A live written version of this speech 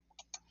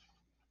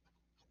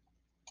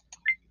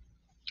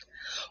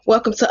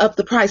Welcome to Up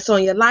the Price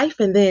on Your Life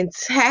and then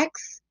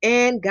Tax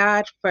and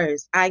God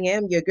First. I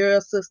am your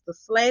girl, Sister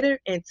Slater,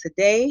 and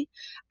today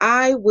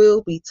I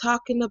will be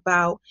talking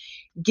about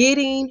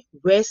getting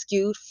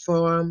rescued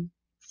from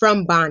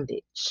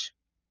bondage.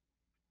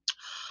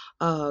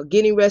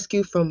 Getting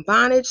rescued from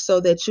bondage so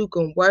that you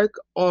can work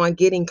on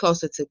getting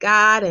closer to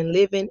God and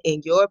living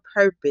in your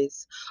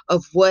purpose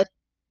of what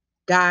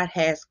God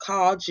has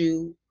called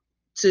you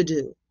to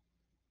do.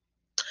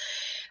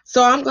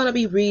 So I'm going to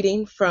be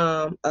reading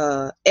from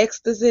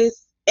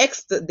Exodus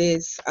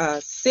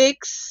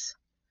 6,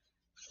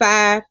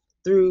 5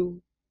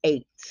 through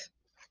 8.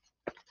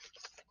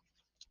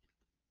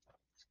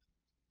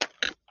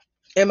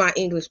 In my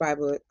English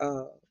Bible,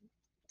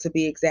 to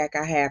be exact,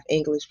 I have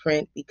English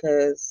print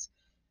because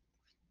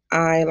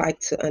I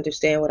like to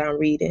understand what I'm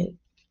reading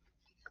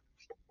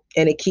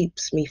and it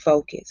keeps me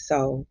focused.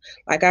 So,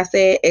 like I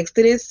said,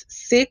 Exodus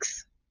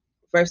 6,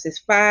 verses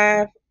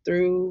 5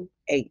 through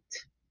 8.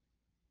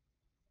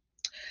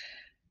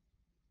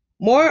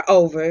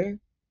 Moreover,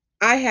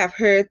 I have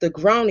heard the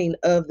groaning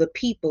of the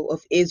people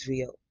of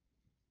Israel,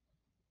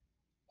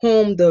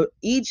 whom the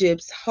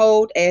Egypts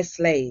hold as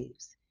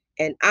slaves,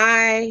 and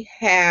I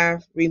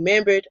have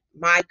remembered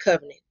my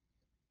covenant.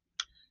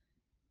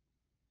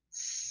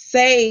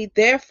 Say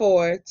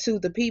therefore to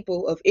the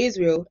people of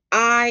Israel,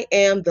 I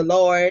am the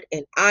Lord,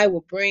 and I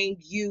will bring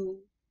you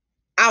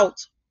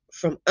out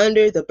from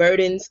under the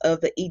burdens of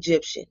the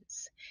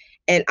Egyptians,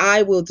 and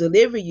I will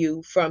deliver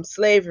you from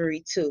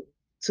slavery to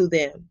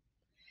them.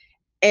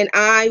 And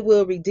I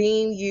will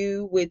redeem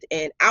you with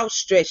an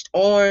outstretched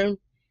arm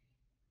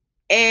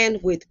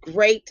and with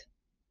great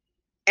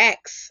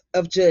acts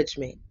of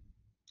judgment.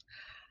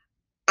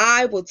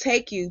 I will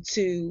take you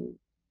to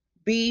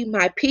be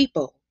my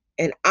people,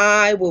 and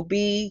I will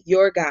be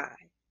your God.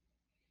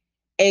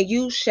 And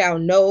you shall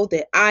know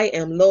that I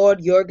am Lord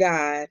your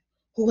God,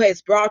 who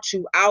has brought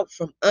you out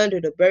from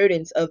under the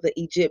burdens of the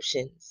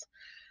Egyptians.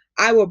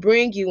 I will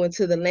bring you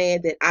into the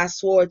land that I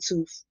swore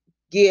to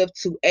give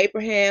to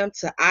Abraham,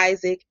 to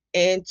Isaac,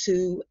 and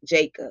to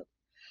Jacob.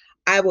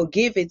 I will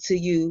give it to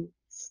you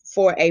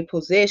for a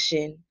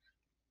possession.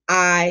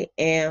 I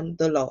am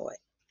the Lord.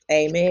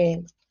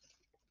 Amen.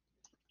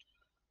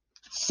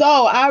 So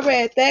I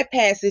read that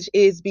passage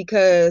is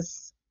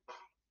because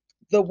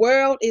the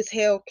world is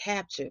held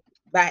captive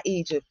by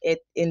Egypt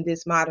in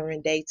this modern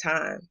day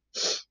time.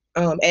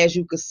 As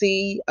you can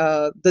see,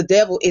 the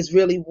devil is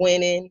really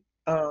winning.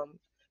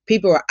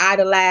 People are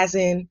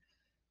idolizing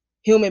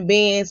human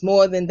beings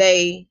more than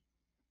they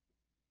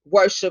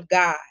worship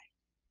God.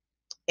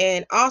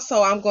 And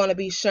also, I'm going to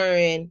be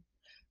sharing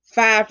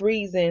 5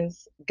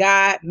 reasons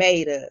God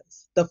made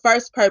us. The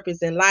first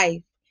purpose in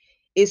life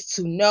is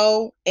to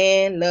know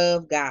and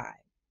love God.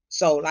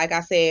 So, like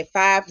I said,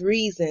 5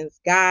 reasons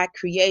God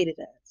created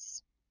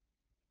us.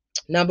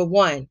 Number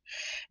 1,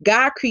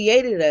 God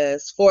created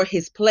us for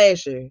his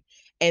pleasure,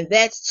 and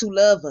that's to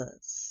love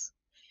us.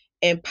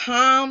 In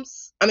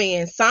Psalms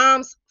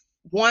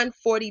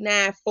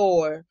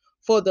 149:4,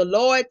 for the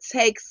Lord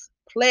takes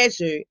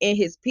pleasure in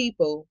his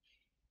people.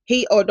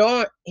 He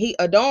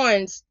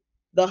adorns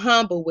the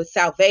humble with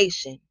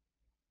salvation.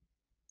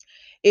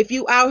 If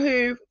you out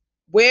here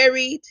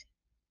worried,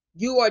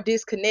 you are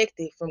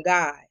disconnected from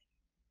God.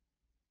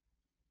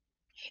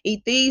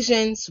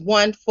 Ephesians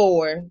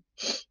 1:4,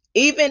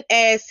 even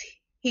as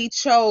he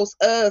chose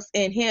us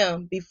in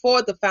him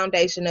before the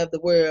foundation of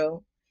the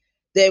world,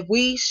 that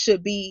we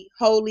should be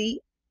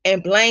holy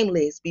and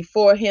blameless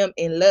before him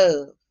in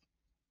love.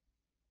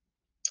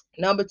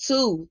 Number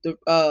 2,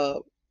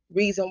 the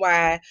reason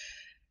why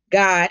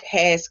God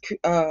has,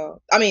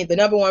 the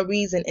number 1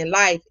 reason in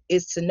life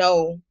is to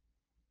know.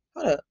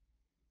 Hold up.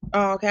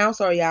 Oh, okay, I'm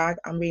sorry, y'all.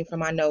 I'm reading from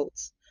my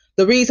notes.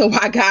 The reason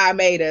why God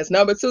made us.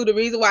 Number 2, the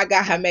reason why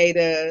God made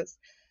us.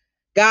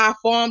 God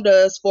formed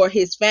us for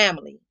his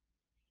family.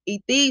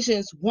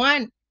 Ephesians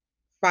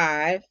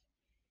 1:5,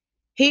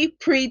 he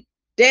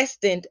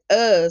predestined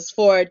us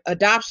for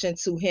adoption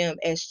to him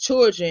as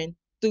children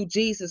through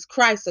Jesus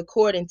Christ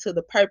according to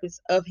the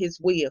purpose of his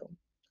will.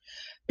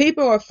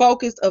 People are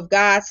focused of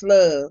God's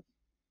love.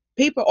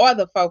 People are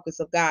the focus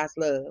of God's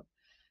love.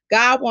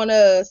 God wants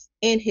us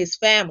in his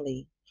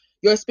family.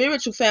 Your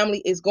spiritual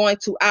family is going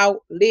to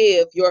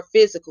outlive your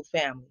physical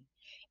family.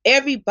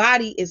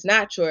 Everybody is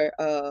not your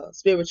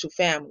spiritual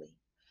family.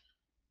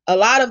 A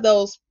lot of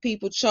those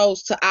people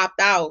chose to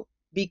opt out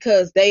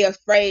because they are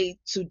afraid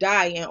to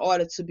die in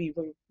order to be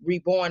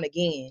reborn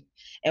again.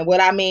 And what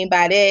I mean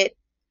by that,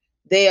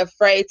 they're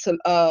afraid to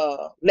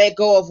let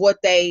go of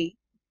what they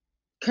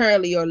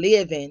currently are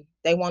living.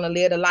 They want to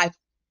live a life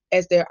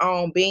as their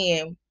own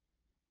being,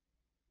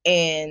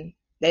 and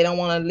they don't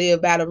want to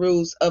live by the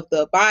rules of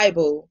the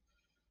Bible.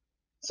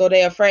 So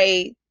they're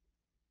afraid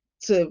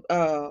to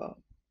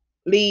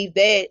leave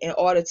that in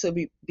order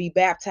to be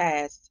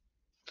baptized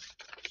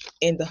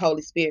in the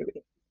Holy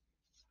Spirit.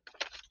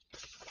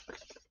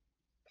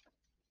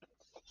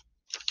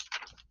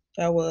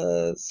 That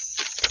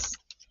was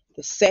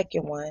the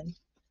second one.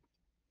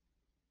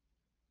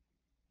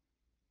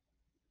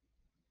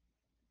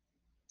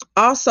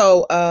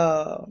 Also,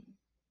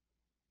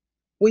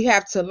 we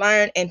have to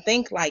learn and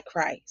think like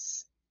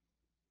Christ.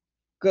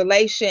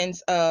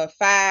 Galatians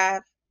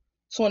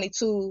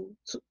 5:22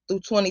 through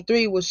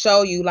 23 will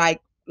show you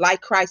like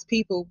Christ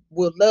people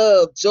will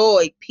love,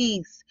 joy,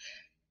 peace,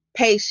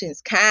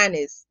 patience,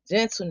 kindness,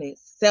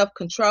 gentleness,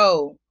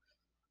 self-control.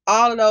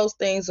 All of those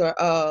things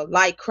are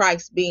like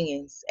Christ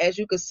beings. As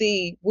you can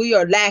see, we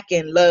are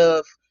lacking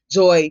love,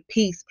 joy,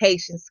 peace,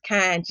 patience,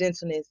 kind,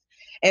 gentleness,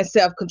 and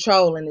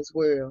self-control in this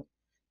world.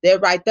 That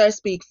right there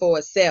speak for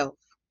itself.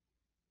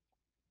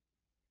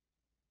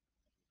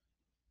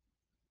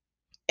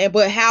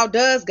 But how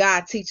does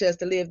God teach us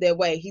to live that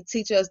way? He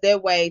teaches us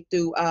that way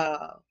through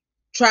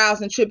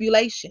trials and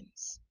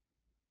tribulations.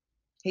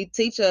 He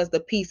teaches us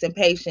the peace and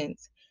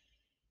patience.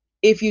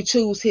 If you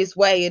choose his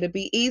way, it'll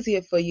be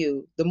easier for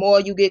you. The more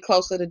you get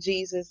closer to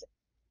Jesus,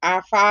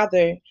 our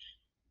Father,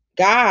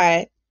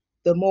 God,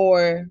 the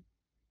more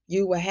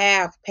you will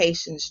have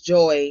patience,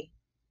 joy,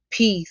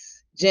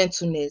 peace,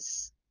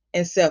 gentleness,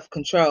 and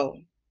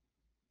self-control.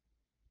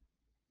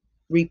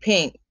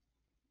 Repent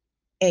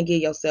and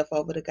give yourself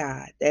over to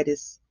God. That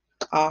is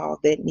all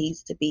that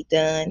needs to be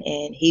done,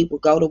 and he will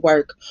go to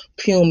work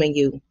puming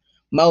you,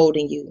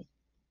 molding you,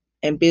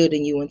 and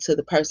building you into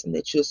the person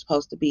that you're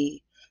supposed to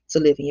be to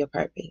live in your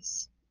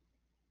purpose.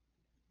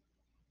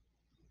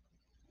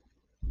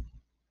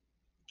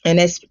 And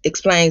that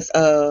explains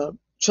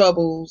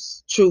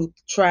troubles, truth,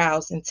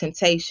 trials, and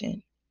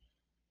temptation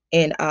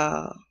in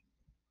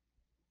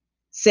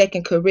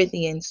 2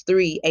 Corinthians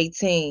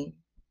 3:18.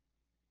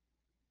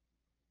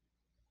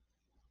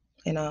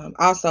 And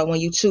also, when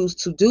you choose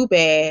to do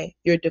bad,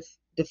 you're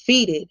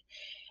defeated.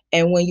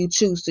 And when you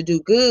choose to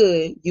do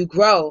good, you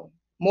grow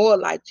more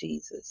like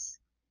Jesus.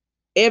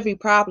 Every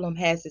problem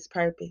has its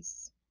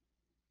purpose.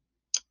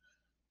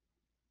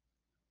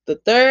 The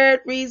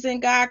third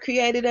reason God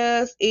created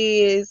us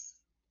is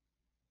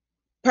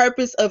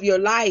purpose of your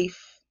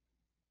life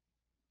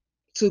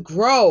to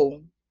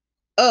grow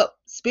up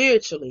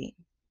spiritually.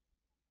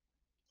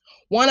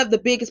 One of the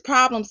biggest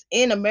problems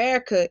in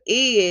America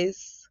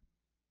is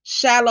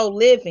shallow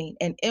living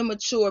and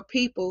immature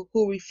people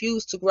who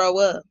refuse to grow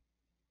up.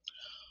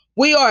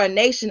 We are a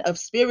nation of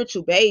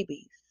spiritual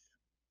babies.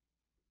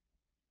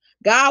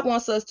 God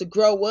wants us to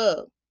grow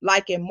up.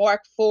 Like in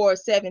Mark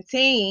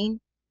 4:17,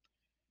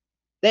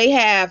 they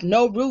have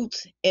no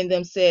roots in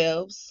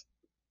themselves,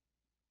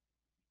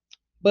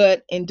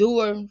 but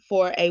endure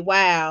for a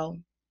while.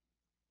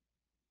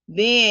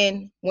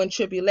 Then, when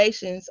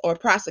tribulations or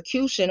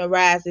prosecution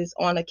arises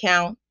on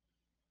account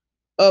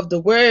of the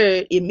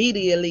word,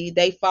 immediately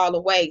they fall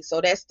away.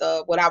 So that's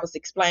what I was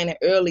explaining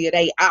earlier.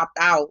 They opt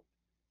out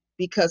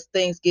because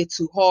things get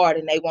too hard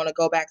and they want to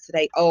go back to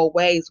their old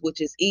ways, which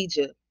is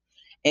Egypt.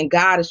 And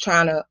God is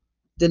trying to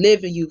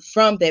deliver you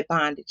from that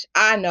bondage.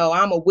 I know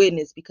I'm a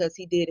witness because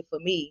he did it for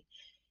me.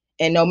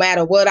 And no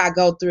matter what I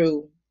go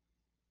through,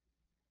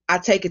 I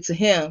take it to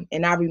him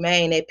and I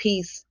remain at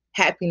peace,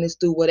 happiness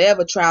through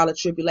whatever trial or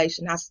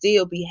tribulation. I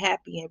still be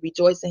happy and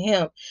rejoice in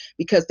him,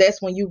 because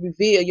that's when you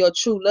reveal your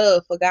true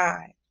love for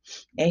God.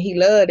 And he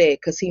loved that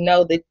because he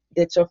know that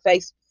your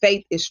faith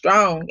is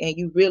strong and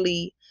you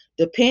really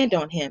depend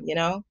on him, you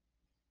know?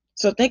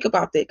 So think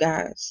about that,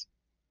 guys.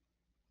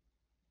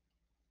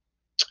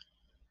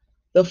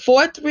 The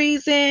fourth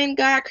reason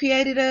God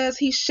created us,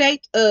 he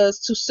shaped us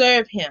to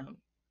serve him.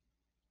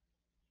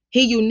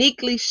 He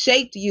uniquely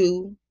shaped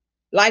you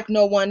like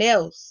no one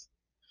else.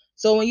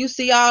 So when you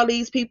see all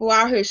these people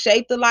out here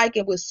shaped alike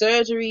and with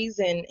surgeries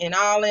and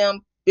all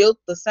them built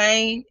the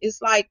same,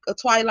 it's like a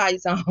Twilight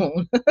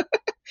Zone.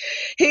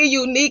 He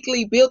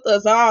uniquely built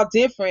us all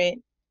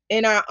different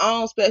in our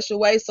own special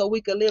way so we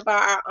could live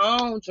out our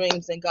own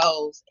dreams and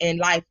goals in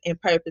life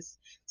and purpose,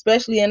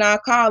 especially in our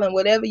calling.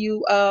 Whatever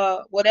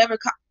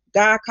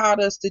God called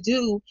us to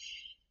do,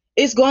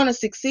 it's going to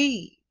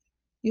succeed.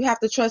 You have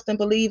to trust and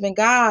believe in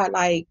God.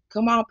 Like,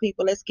 come on,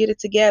 people, let's get it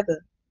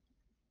together.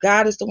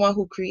 God is the one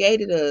who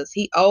created us.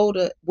 We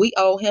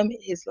owe him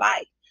his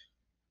life.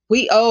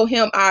 We owe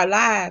him our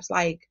lives.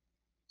 Like,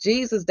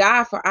 Jesus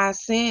died for our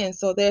sins,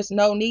 so there's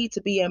no need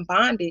to be in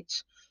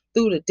bondage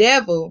through the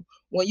devil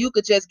when you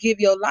could just give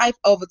your life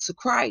over to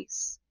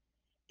Christ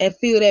and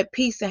feel that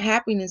peace and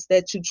happiness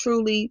that you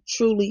truly,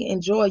 truly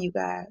enjoy, you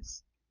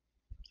guys.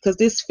 Because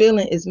this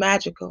feeling is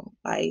magical.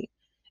 Like,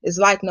 it's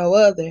like no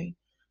other.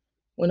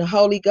 When the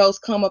Holy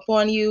Ghost come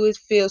upon you, it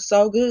feels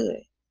so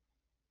good.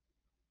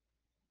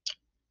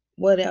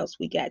 What else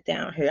we got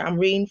down here? I'm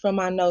reading from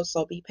my notes,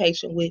 so be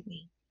patient with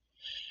me.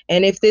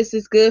 And if this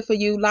is good for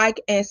you,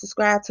 like and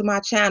subscribe to my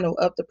channel,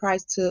 Up the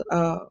Price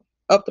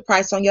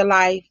on Your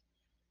Life,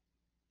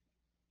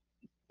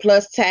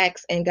 plus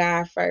tax and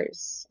God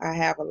first. I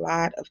have a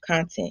lot of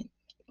content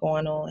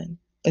going on,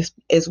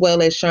 as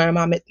well as sharing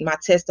my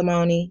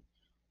testimony.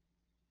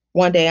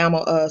 One day I'm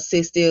gonna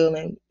sit still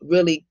and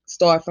really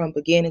start from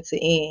beginning to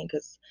end,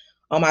 because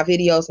on my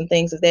videos and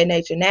things of that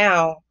nature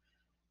now,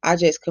 I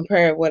just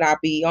compare what I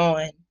be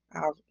on.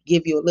 I'll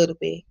give you a little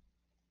bit.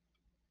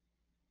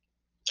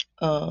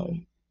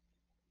 The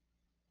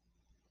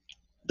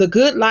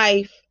good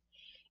life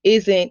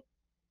isn't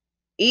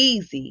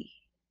easy.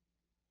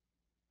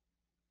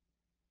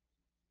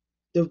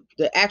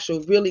 The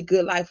actual really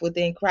good life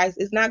within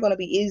Christ is not going to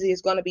be easy.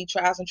 It's going to be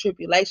trials and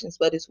tribulations,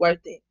 but it's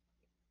worth it.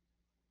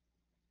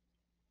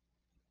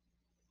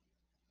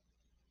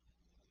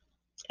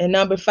 And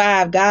number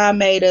 5, God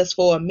made us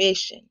for a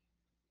mission.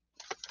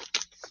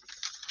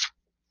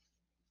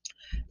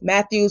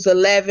 Matthews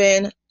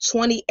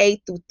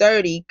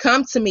 11:28-30.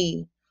 Come to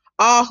me,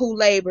 all who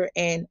labor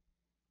and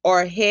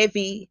are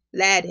heavy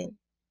laden,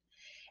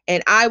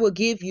 and I will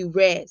give you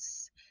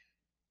rest.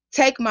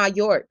 Take my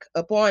yoke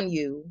upon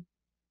you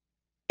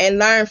and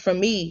learn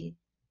from me,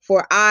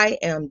 for I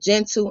am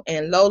gentle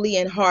and lowly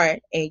in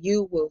heart, and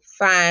you will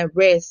find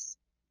rest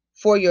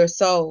for your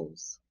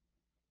souls.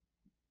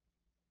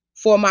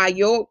 For my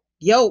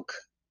yoke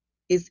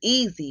is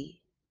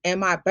easy and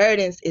my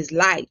burdens is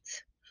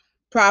light.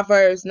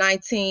 Proverbs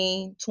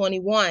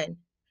 19:21.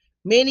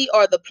 Many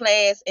are the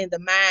plans in the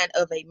mind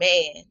of a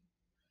man,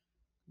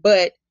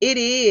 but it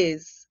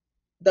is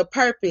the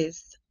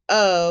purpose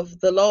of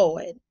the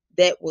Lord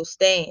that will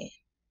stand.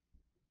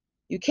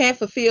 You can't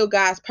fulfill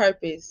God's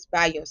purpose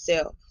by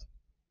yourself.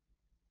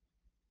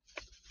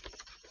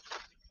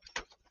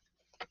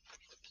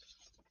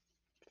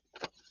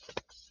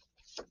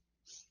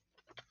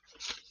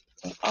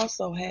 I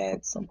also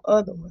had some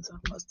other ones. I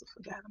must have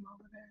forgot them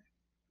over there.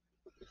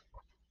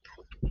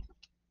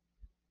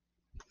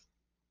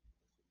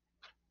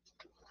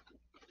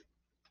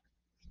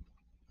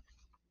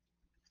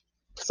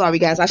 Sorry,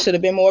 guys. I should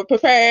have been more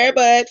prepared,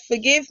 but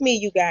forgive me,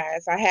 you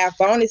guys. I have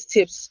bonus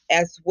tips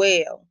as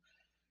well.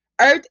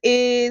 Earth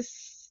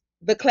is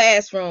the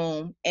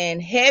classroom,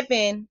 and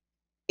heaven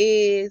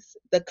is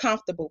the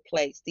comfortable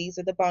place. These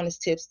are the bonus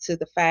tips to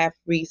the 5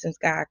 reasons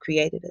God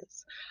created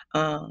us.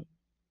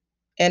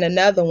 And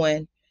another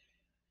one,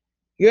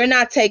 you're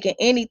not taking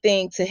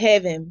anything to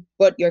heaven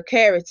but your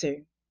character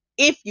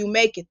if you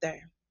make it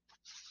there.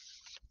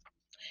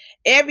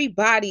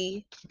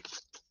 Everybody,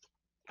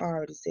 I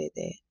already said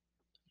that.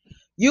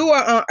 You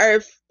are on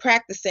earth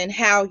practicing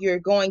how you're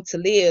going to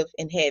live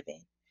in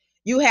heaven.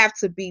 You have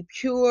to be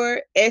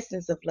pure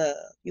essence of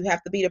love. You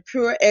have to be the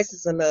pure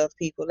essence of love,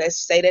 people.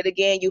 Let's say that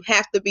again. You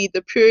have to be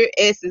the pure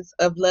essence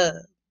of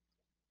love.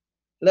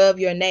 Love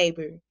your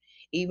neighbor.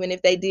 Even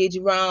if they did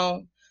you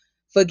wrong,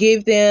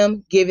 forgive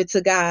them, give it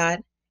to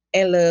God,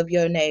 and love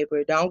your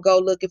neighbor. Don't go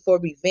looking for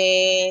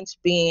revenge,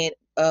 being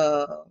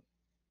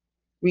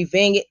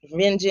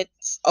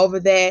vengeance over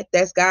that.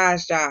 That's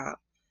God's job.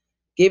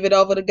 Give it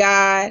over to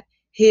God,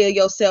 heal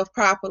yourself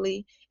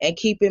properly, and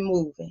keep it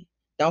moving.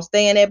 Don't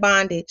stay in that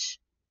bondage.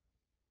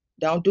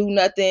 Don't do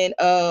nothing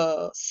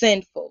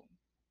sinful,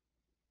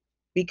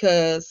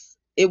 because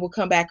it will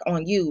come back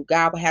on you.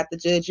 God will have to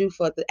judge you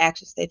for the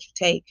actions that you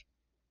take.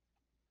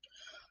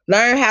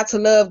 Learn how to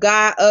love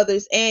God,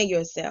 others, and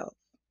yourself.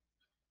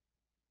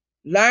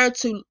 Learn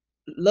to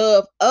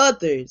love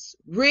others,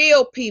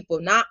 real people,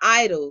 not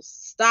idols.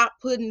 Stop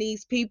putting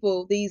these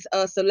people, these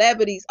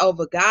celebrities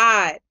over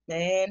God,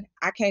 man.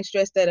 I can't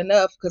stress that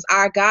enough, because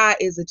our God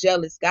is a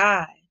jealous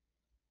God.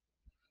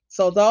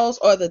 So those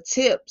are the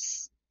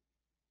tips.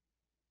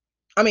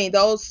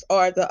 Those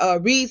are the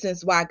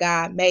reasons why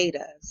God made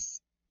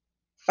us.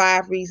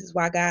 5 reasons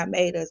why God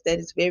made us. That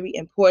is very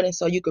important,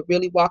 so you could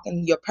really walk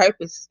in your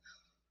purpose.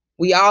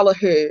 We all are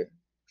here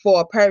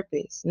for a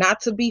purpose, not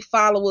to be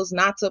followers,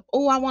 not to,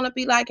 oh, I want to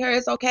be like her.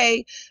 It's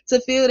okay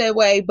to feel that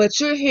way, but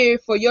you're here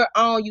for your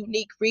own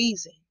unique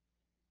reason.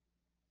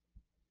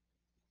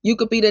 You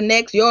could be the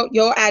next,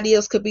 your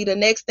ideas could be the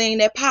next thing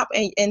that pop,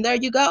 and there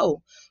you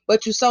go.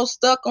 But you're so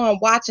stuck on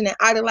watching and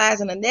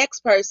idolizing the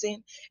next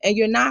person, and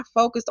you're not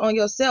focused on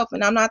yourself.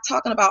 And I'm not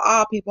talking about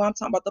all people. I'm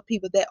talking about the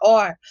people that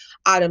are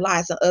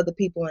idolizing other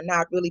people and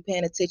not really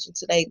paying attention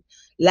to their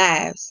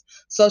lives.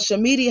 Social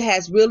media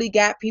has really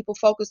got people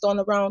focused on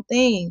the wrong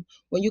thing,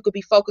 when you could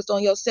be focused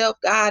on yourself,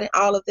 God, and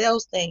all of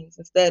those things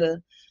instead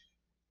of,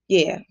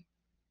 yeah.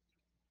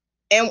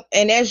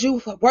 And as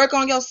you work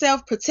on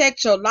yourself,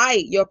 protect your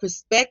light, your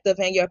perspective,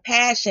 and your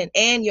passion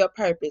and your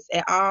purpose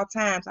at all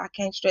times. I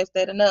can't stress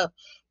that enough.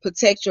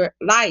 Protect your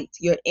light,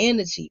 your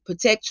energy,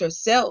 protect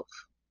yourself.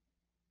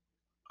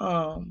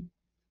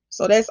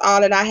 So that's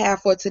all that I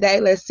have for today.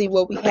 Let's see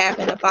what we have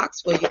in the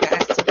box for you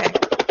guys today.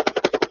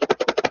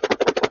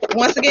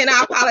 Once again,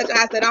 I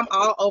apologize that I'm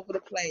all over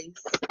the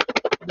place.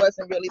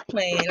 Wasn't really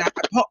planned.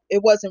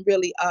 It wasn't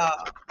really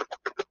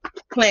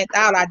planned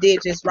out. I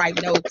did just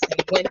write notes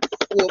and went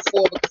full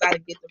forward because I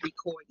didn't get to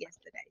record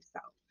yesterday. So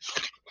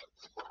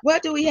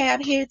what do we have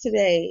here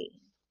today?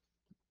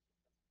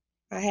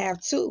 I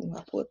have 2.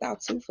 I pulled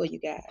out 2 for you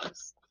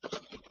guys.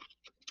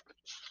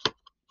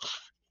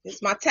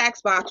 It's my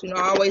tax box.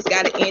 I always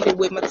got to end it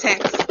with my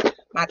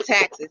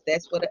taxes.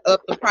 That's what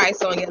up the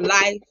price on your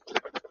life.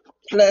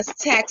 Plus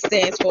tax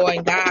stands for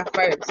in God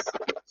first.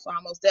 So I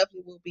most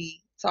definitely will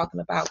be talking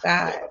about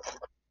God,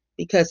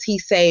 because he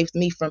saved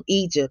me from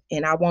Egypt.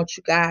 And I want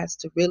you guys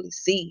to really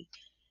see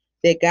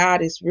that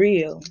God is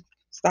real.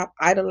 Stop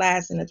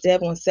idolizing the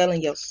devil and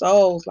selling your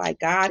souls. Like,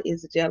 God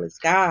is a jealous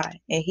God,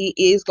 and he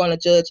is going to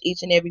judge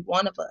each and every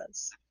one of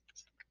us.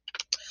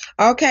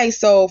 Okay,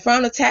 so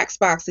from the text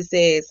box it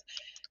says,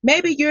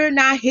 maybe you're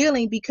not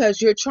healing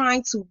because you're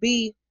trying to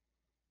be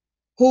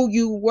who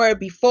you were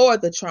before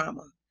the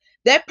trauma.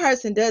 That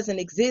person doesn't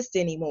exist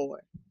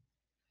anymore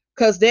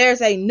because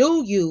there's a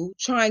new you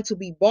trying to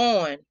be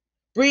born.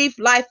 Breathe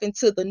life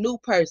into the new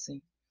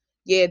person.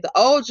 Yeah, the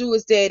old you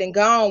is dead and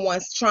gone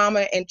once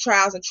trauma and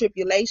trials and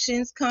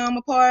tribulations come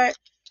apart.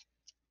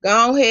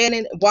 Go ahead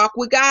and walk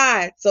with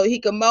God so he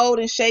can mold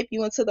and shape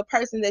you into the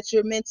person that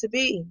you're meant to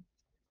be.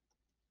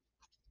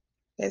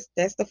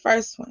 That's the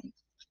first one.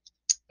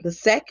 The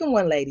second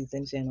one, ladies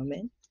and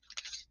gentlemen,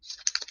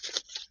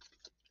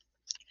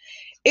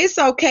 it's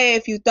okay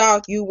if you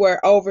thought you were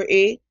over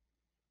it,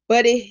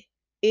 but it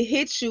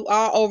hits you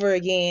all over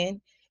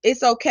again.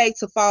 It's okay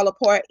to fall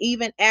apart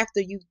even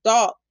after you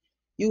thought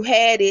you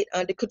had it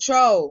under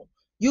control.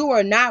 You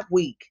are not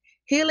weak.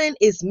 Healing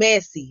is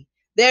messy.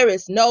 There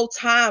is no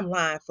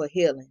timeline for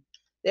healing.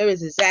 There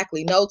is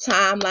exactly no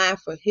timeline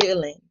for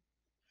healing.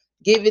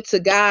 Give it to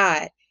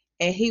God,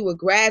 and He will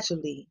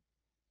gradually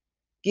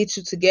get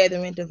you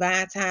together in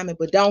divine timing.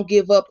 But don't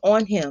give up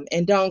on Him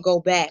and don't go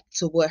back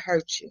to what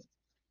hurt you.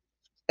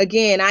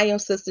 Again, I am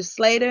Sister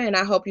Slater, and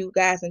I hope you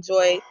guys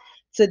enjoyed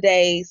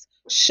today's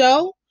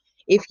show.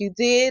 If you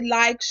did,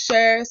 like,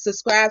 share,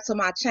 subscribe to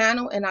my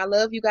channel, and I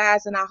love you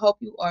guys, and I hope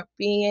you are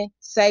being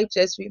safe.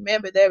 Just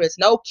remember, there is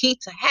no key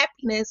to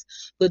happiness.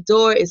 The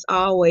door is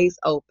always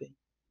open.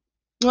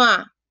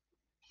 Mwah.